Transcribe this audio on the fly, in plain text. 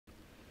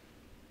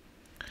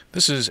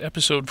This is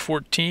episode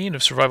 14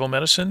 of Survival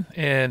Medicine,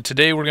 and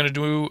today we're going to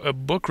do a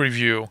book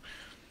review.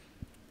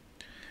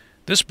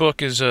 This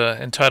book is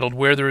entitled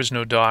Where There Is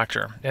No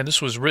Doctor, and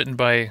this was written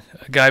by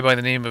a guy by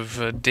the name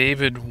of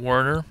David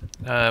Werner.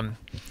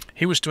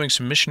 He was doing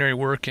some missionary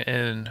work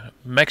in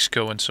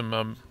Mexico, in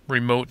some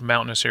remote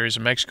mountainous areas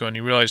of Mexico, and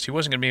he realized he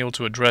wasn't going to be able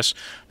to address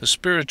the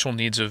spiritual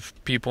needs of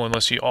people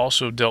unless he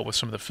also dealt with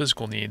some of the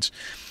physical needs.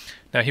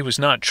 Now, he was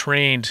not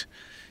trained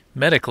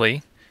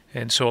medically,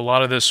 and so a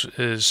lot of this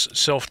is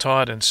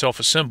self-taught and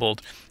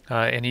self-assembled,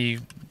 and he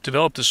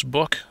developed this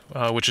book,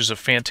 which is a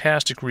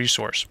fantastic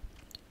resource.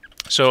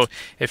 So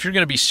if you're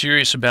going to be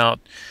serious about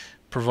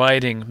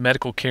providing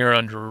medical care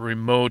under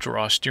remote or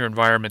austere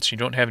environments, you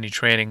don't have any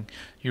training,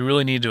 you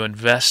really need to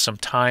invest some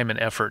time and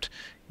effort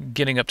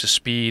getting up to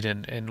speed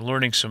and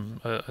learning some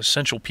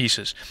essential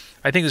pieces.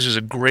 I think this is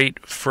a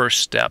great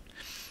first step.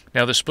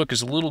 Now, this book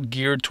is a little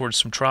geared towards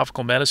some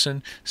tropical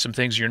medicine, some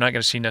things you're not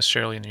going to see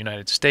necessarily in the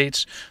United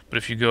States, but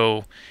if you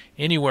go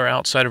anywhere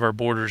outside of our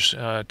borders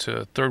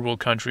to third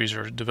world countries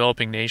or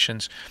developing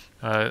nations,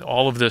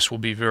 all of this will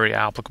be very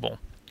applicable.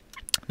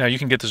 Now, you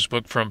can get this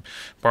book from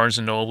Barnes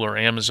 & Noble or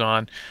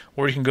Amazon,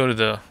 or you can go to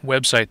the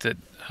website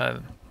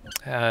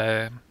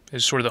that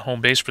is sort of the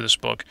home base for this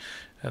book,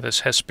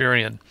 this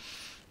Hesperian,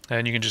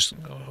 and you can just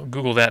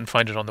Google that and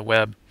find it on the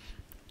web.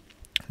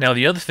 Now,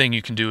 the other thing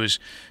you can do is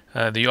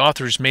the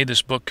authors made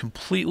this book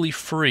completely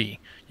free.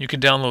 You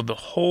can download the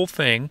whole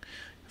thing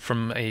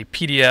from a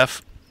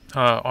PDF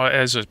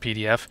as a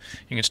PDF.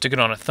 You can stick it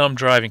on a thumb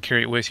drive and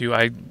carry it with you.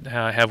 I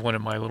have one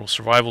in my little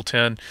survival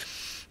tin.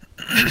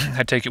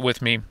 I take it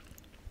with me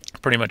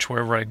pretty much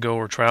wherever I go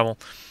or travel.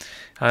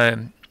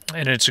 And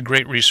it's a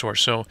great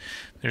resource. So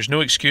there's no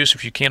excuse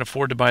if you can't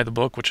afford to buy the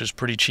book, which is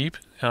pretty cheap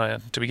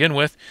to begin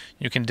with.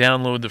 You can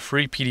download the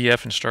free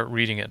PDF and start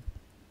reading it.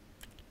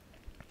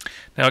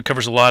 Now, it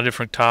covers a lot of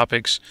different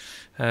topics.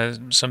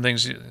 Some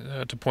things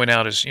to point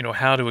out is,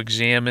 how to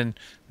examine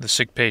the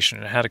sick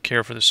patient and how to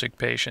care for the sick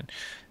patient,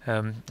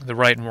 the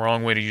right and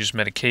wrong way to use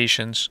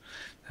medications,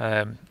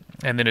 and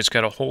then it's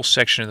got a whole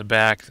section in the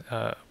back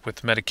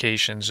with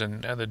medications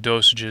and the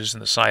dosages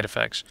and the side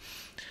effects.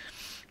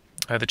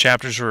 The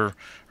chapters are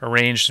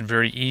arranged in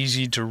very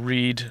easy to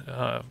read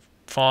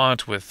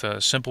font with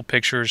simple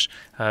pictures,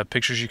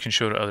 pictures you can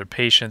show to other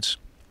patients,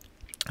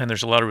 and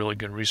there's a lot of really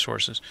good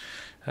resources.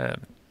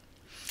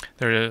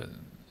 There's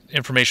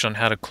information on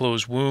how to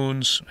close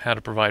wounds, how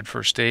to provide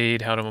first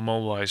aid, how to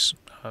immobilize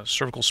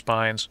cervical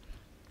spines.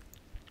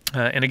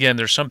 And again,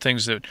 there's some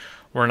things that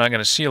we're not going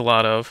to see a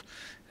lot of,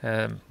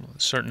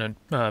 certain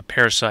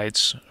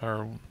parasites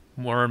or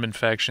worm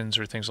infections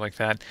or things like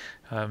that,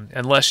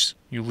 unless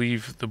you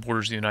leave the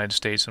borders of the United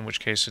States, in which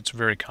case it's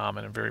very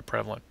common and very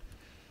prevalent.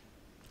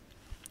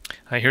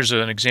 Here's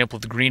an example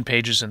of the green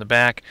pages in the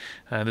back.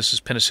 This is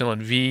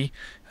penicillin V.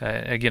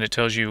 Again, it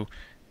tells you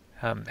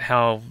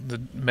how the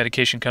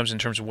medication comes in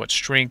terms of what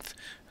strength,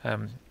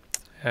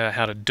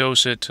 how to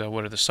dose it,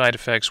 what are the side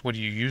effects, what do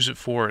you use it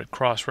for. It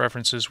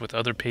cross-references with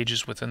other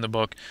pages within the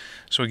book.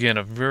 So again,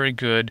 a very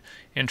good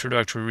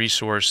introductory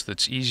resource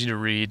that's easy to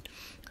read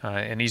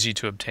and easy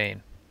to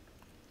obtain.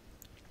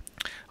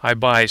 I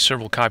buy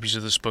several copies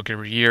of this book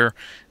every year.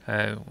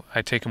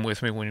 I take them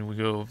with me when we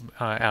go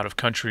out of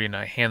country, and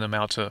I hand them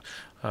out to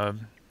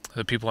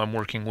the people I'm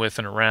working with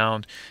and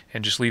around,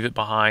 and just leave it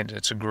behind.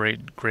 It's a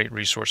great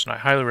resource, and I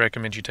highly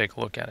recommend you take a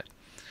look at it.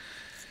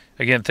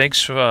 Again,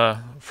 thanks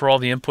for all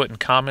the input and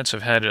comments.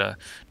 I've had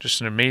just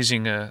an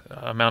amazing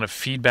amount of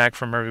feedback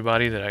from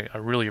everybody that I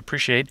really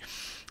appreciate.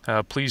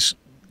 Please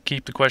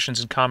keep the questions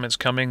and comments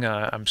coming.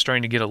 I'm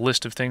starting to get a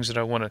list of things that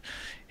I want to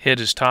hit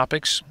as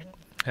topics.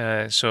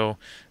 So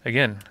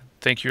again,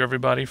 thank you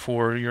everybody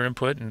for your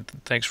input, and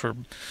thanks for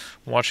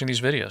watching these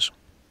videos.